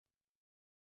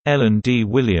Ellen D.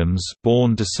 Williams,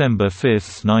 born December 5,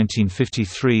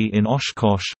 1953 in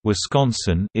Oshkosh,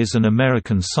 Wisconsin, is an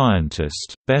American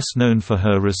scientist, best known for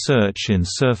her research in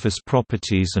surface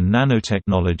properties and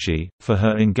nanotechnology, for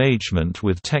her engagement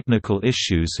with technical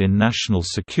issues in national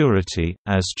security,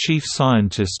 as chief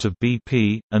scientist of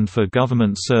BP, and for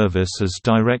government service as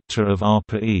director of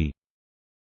ARPA-E.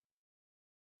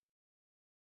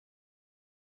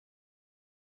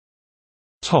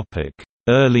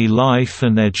 Early life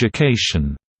and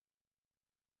education.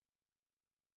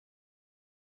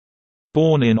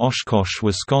 Born in Oshkosh,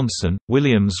 Wisconsin,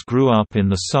 Williams grew up in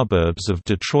the suburbs of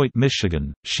Detroit,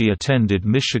 Michigan. She attended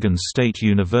Michigan State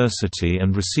University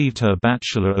and received her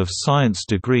Bachelor of Science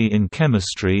degree in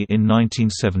chemistry in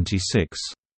 1976.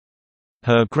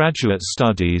 Her graduate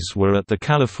studies were at the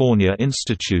California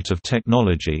Institute of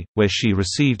Technology, where she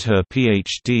received her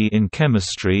Ph.D. in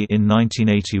chemistry in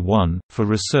 1981, for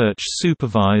research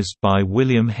supervised by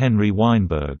William Henry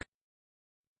Weinberg.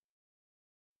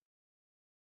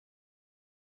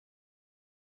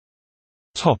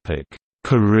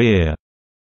 Career.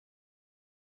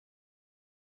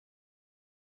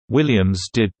 Williams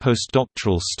did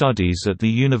postdoctoral studies at the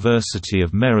University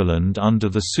of Maryland under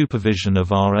the supervision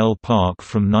of R. L. Park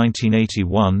from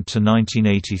 1981 to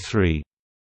 1983.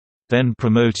 Then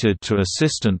promoted to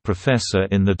assistant professor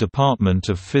in the Department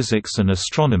of Physics and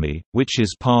Astronomy, which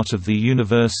is part of the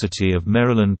University of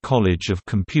Maryland College of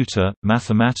Computer,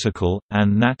 Mathematical,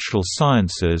 and Natural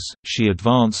Sciences. She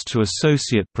advanced to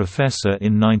associate professor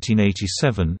in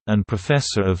 1987, and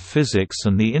professor of physics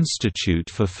and the Institute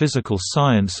for Physical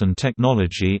Science and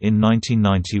Technology in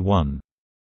 1991.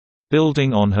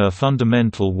 Building on her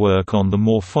fundamental work on the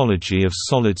morphology of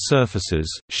solid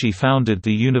surfaces, she founded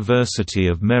the University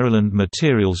of Maryland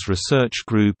Materials Research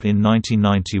Group in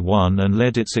 1991 and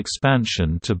led its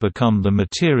expansion to become the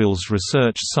Materials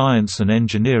Research Science and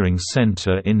Engineering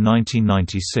Center in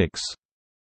 1996.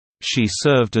 She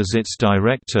served as its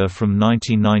director from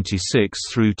 1996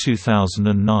 through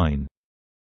 2009.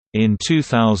 In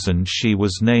 2000 she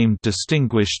was named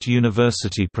Distinguished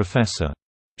University Professor.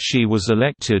 She was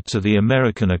elected to the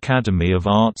American Academy of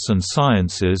Arts and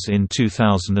Sciences in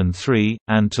 2003,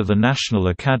 and to the National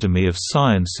Academy of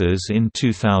Sciences in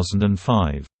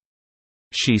 2005.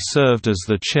 She served as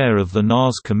the chair of the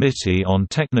NAS Committee on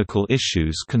Technical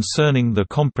Issues concerning the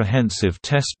Comprehensive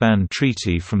Test Ban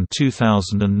Treaty from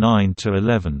 2009 to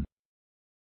 11.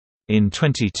 In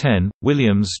 2010,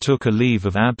 Williams took a leave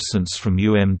of absence from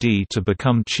UMD to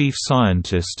become chief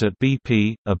scientist at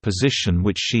BP, a position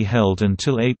which she held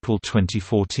until April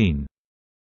 2014.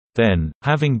 Then,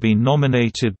 having been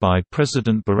nominated by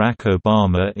President Barack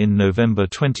Obama in November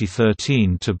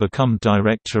 2013 to become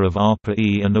director of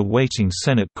ARPA-E and awaiting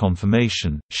Senate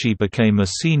confirmation, she became a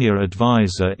senior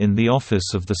advisor in the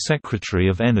Office of the Secretary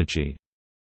of Energy.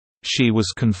 She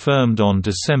was confirmed on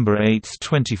December 8,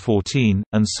 2014,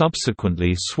 and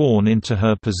subsequently sworn into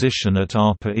her position at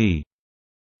ARPA-E.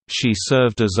 She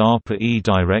served as ARPA-E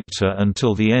director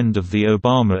until the end of the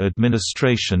Obama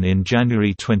administration in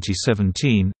January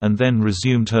 2017, and then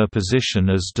resumed her position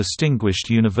as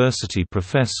Distinguished University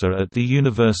Professor at the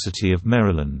University of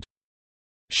Maryland.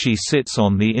 She sits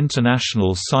on the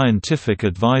International Scientific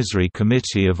Advisory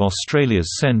Committee of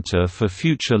Australia's Centre for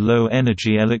Future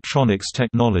Low-Energy Electronics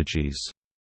Technologies.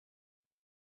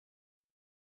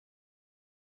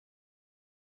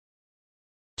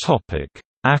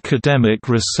 Academic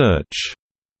research.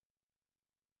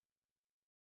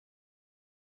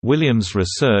 Williams'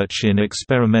 research in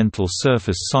experimental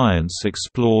surface science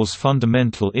explores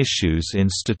fundamental issues in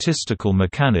statistical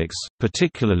mechanics,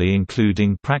 particularly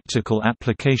including practical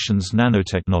applications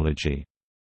nanotechnology.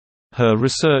 Her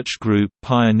research group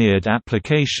pioneered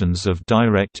applications of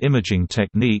direct imaging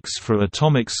techniques for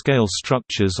atomic-scale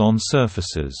structures on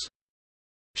surfaces.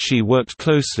 She worked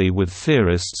closely with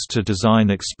theorists to design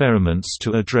experiments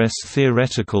to address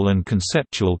theoretical and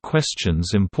conceptual questions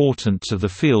important to the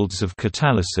fields of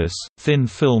catalysis, thin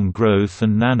film growth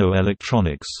and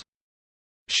nanoelectronics.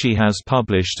 She has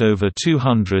published over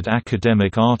 200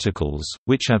 academic articles,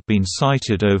 which have been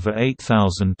cited over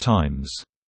 8,000 times.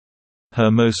 Her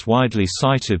most widely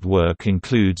cited work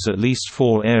includes at least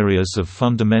 4 areas of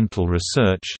fundamental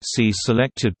research, see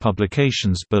selected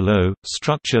publications below: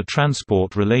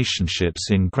 structure-transport relationships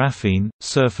in graphene,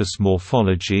 surface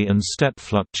morphology and step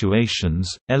fluctuations,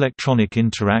 electronic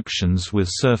interactions with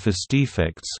surface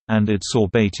defects, and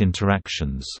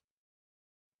iAdsorbate-interactions.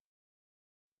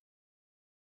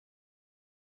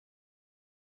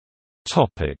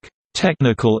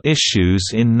 Technical issues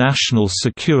in national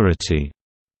security.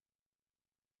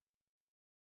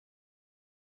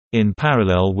 In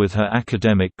parallel with her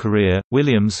academic career,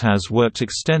 Williams has worked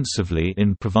extensively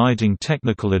in providing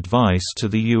technical advice to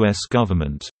the U.S.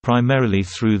 government, primarily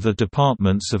through the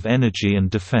Departments of Energy and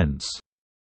Defense.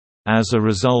 As a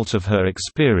result of her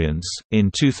experience, in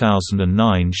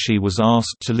 2009 she was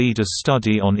asked to lead a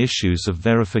study on issues of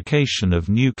verification of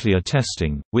nuclear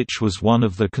testing, which was one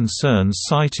of the concerns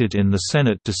cited in the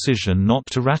Senate decision not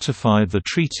to ratify the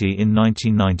treaty in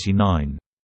 1999.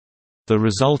 The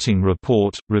resulting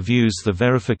report reviews the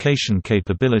verification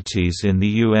capabilities in the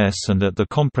U.S. and at the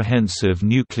Comprehensive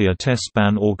Nuclear Test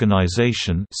Ban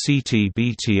Organization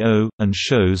 (CTBTO), and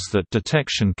shows that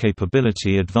detection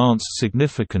capability advanced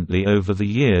significantly over the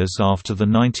years after the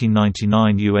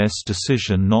 1999 U.S.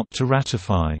 decision not to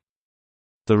ratify.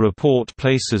 The report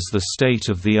places the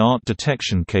state-of-the-art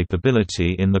detection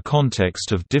capability in the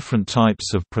context of different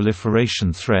types of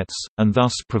proliferation threats, and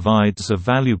thus provides a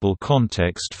valuable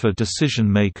context for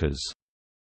decision-makers.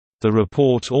 The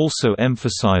report also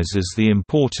emphasizes the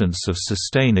importance of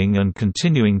sustaining and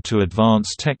continuing to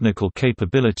advance technical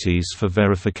capabilities for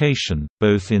verification,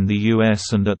 both in the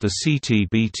U.S. and at the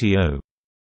CTBTO.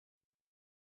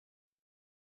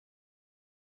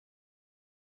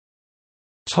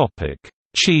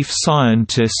 Chief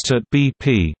Scientist at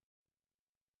BP.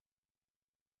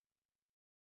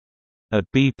 At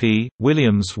BP,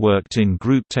 Williams worked in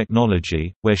Group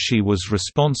Technology, where she was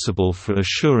responsible for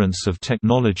assurance of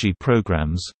technology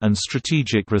programs, and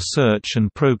strategic research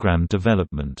and program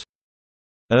development.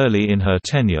 Early in her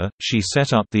tenure, she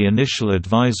set up the initial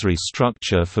advisory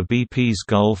structure for BP's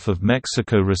Gulf of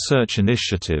Mexico research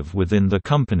initiative within the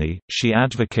company. She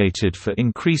advocated for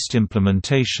increased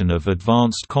implementation of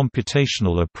advanced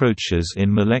computational approaches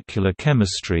in molecular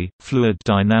chemistry, fluid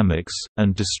dynamics,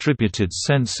 and distributed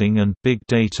sensing and big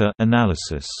data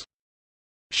analysis.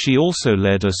 She also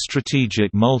led a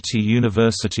strategic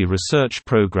multi-university research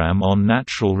program on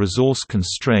natural resource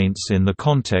constraints in the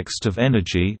context of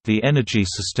energy, the Energy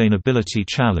Sustainability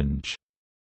Challenge.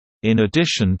 In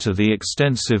addition to the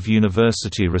extensive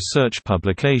university research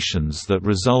publications that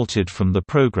resulted from the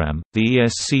program, the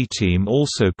ESC team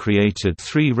also created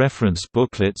 3 reference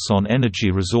booklets on energy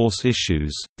resource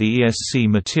issues, the ESC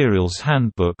Materials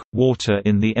Handbook, Water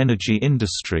in the Energy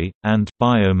Industry, and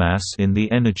Biomass in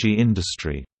the Energy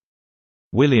Industry.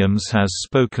 Williams has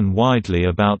spoken widely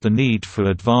about the need for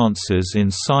advances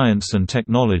in science and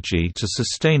technology to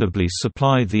sustainably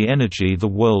supply the energy the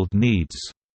world needs.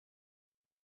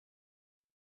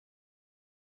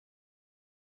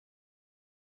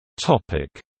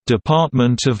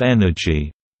 Department of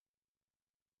Energy.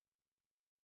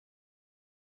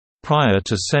 Prior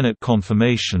to Senate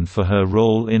confirmation for her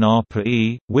role in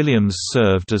ARPA-E, Williams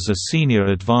served as a senior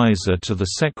advisor to the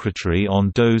Secretary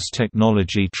on DOE's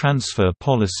technology transfer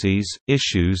policies,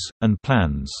 issues, and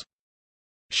plans.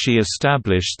 She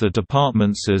established the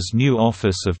department's new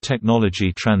Office of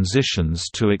Technology Transitions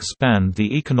to expand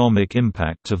the economic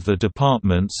impact of the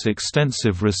department's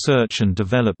extensive research and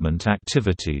development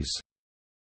activities.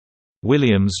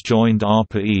 Williams joined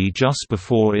ARPA-E just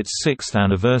before its 6th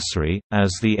anniversary,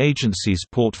 as the agency's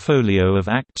portfolio of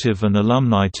active and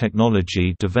alumni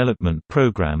technology development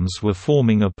programs were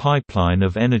forming a pipeline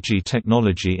of energy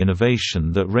technology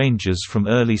innovation that ranges from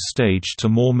early stage to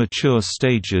more mature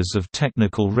stages of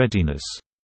technical readiness.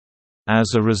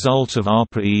 As a result of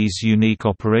ARPA-E's unique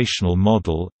operational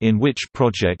model, in which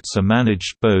projects are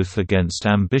managed both against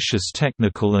ambitious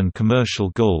technical and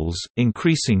commercial goals,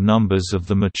 increasing numbers of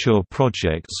the mature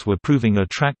projects were proving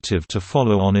attractive to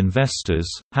follow-on investors,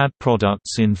 had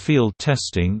products in field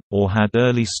testing, or had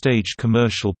early-stage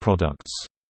commercial products.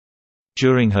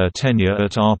 During her tenure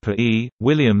at ARPA-E,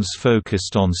 Williams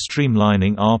focused on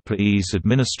streamlining ARPA-E's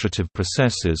administrative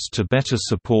processes to better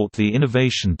support the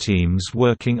innovation teams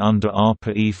working under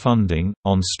ARPA-E funding,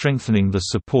 on strengthening the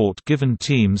support given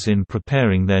teams in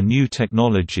preparing their new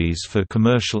technologies for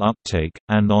commercial uptake,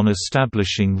 and on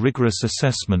establishing rigorous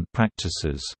assessment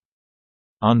practices.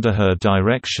 Under her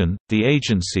direction, the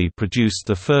agency produced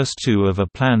the first 2 of a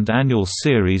planned annual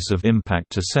series of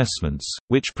impact assessments,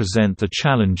 which present the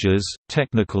challenges,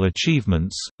 technical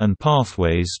achievements, and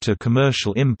pathways to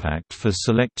commercial impact for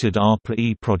selected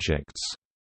ARPA-E projects.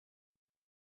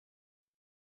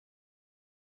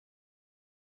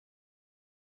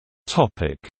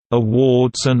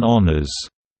 Awards and honors.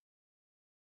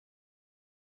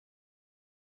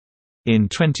 In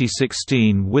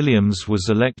 2016, Williams was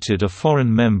elected a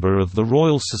foreign member of the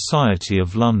Royal Society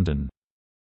of London.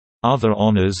 Other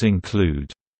honours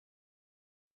include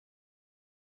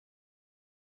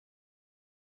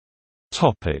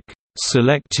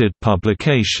Selected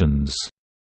publications.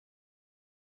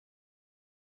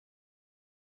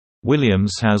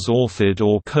 Williams has authored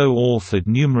or co-authored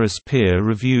numerous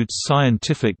peer-reviewed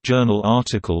scientific journal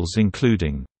articles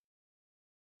including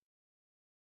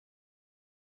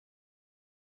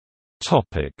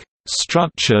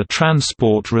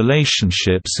Structure-transport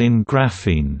relationships in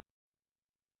graphene.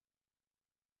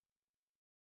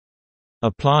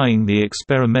 Applying the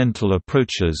experimental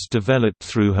approaches developed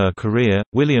through her career,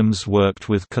 Williams worked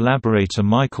with collaborator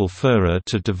Michael Furrer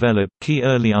to develop key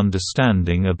early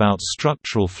understanding about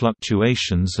structural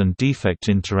fluctuations and defect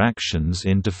interactions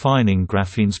in defining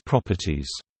graphene's properties.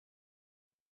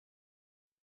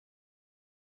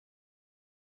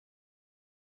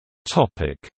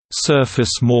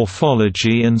 Surface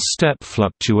morphology and step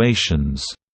fluctuations.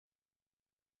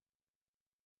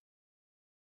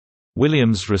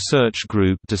 Williams' research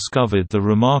group discovered the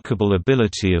remarkable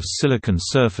ability of silicon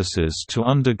surfaces to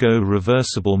undergo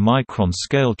reversible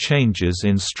micron-scale changes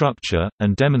in structure,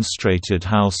 and demonstrated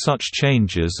how such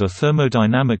changes are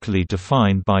thermodynamically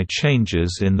defined by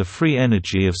changes in the free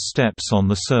energy of steps on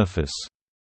the surface.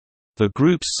 The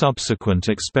group's subsequent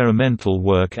experimental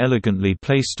work elegantly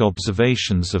placed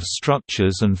observations of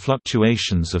structures and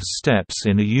fluctuations of steps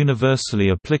in a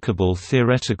universally applicable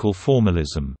theoretical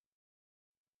formalism.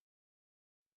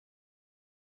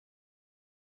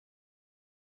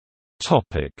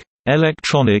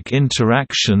 Electronic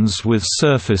interactions with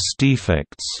surface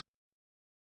defects.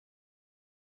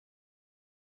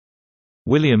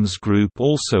 Williams' group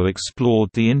also explored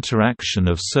the interaction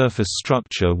of surface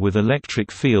structure with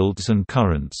electric fields and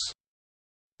currents.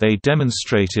 They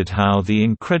demonstrated how the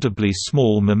incredibly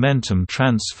small momentum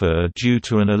transfer due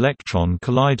to an electron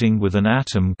colliding with an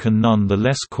atom can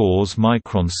nonetheless cause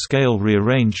micron-scale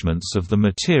rearrangements of the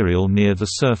material near the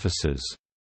surfaces.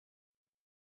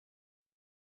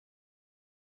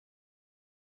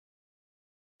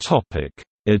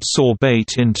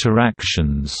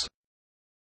 Adsorbate-interactions.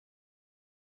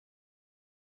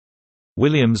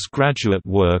 Williams' graduate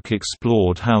work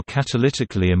explored how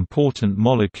catalytically important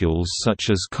molecules such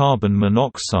as carbon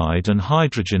monoxide and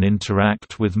hydrogen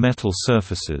interact with metal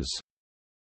surfaces.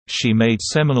 She made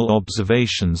seminal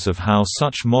observations of how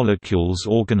such molecules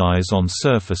organize on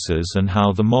surfaces and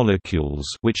how the molecules,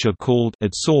 which are called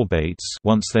adsorbates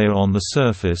once they are on the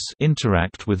surface,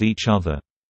 interact with each other.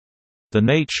 The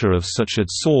nature of such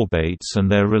adsorbates and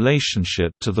their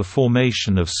relationship to the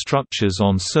formation of structures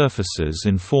on surfaces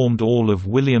informed all of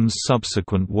Williams'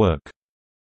 subsequent work.